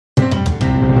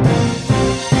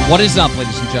What is up,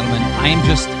 ladies and gentlemen? I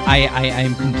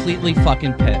am completely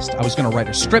fucking pissed. I was gonna write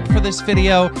a script for this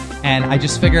video, and I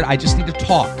just figured I just need to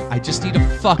talk. I just need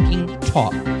to fucking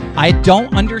talk. I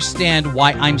don't understand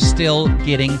why I'm still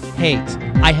getting hate.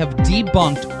 I have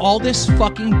debunked all this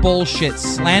fucking bullshit,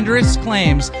 slanderous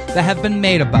claims that have been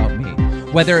made about me.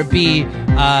 Whether it be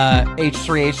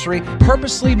H3,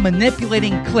 purposely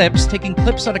manipulating clips, taking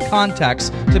clips out of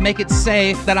context to make it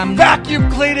say that I'm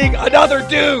vacuum cleaning another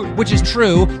dude, which is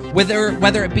true.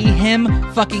 Whether it be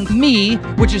him fucking me,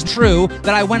 which is true.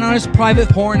 That I went on his private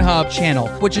Pornhub channel,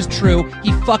 which is true.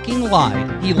 He fucking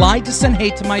lied. He lied to send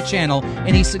hate to my channel,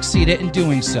 and he succeeded in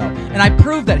doing so. And I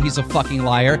proved that he's a fucking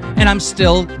liar, and I'm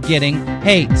still getting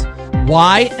hate.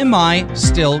 Why am I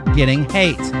still getting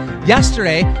hate?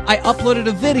 Yesterday, I uploaded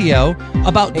a video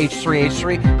about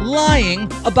H3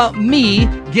 lying about me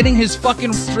getting his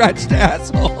fucking stretched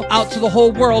asshole out to the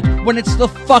whole world when it's the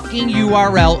fucking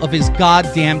URL of his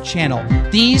goddamn channel.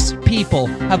 These people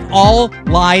have all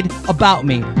lied about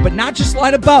me, but not just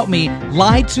lied about me,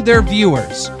 lied to their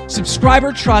viewers.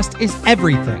 Subscriber trust is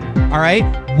everything, all right?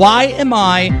 Why am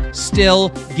I still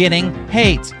getting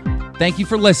hate? Thank you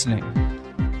for listening.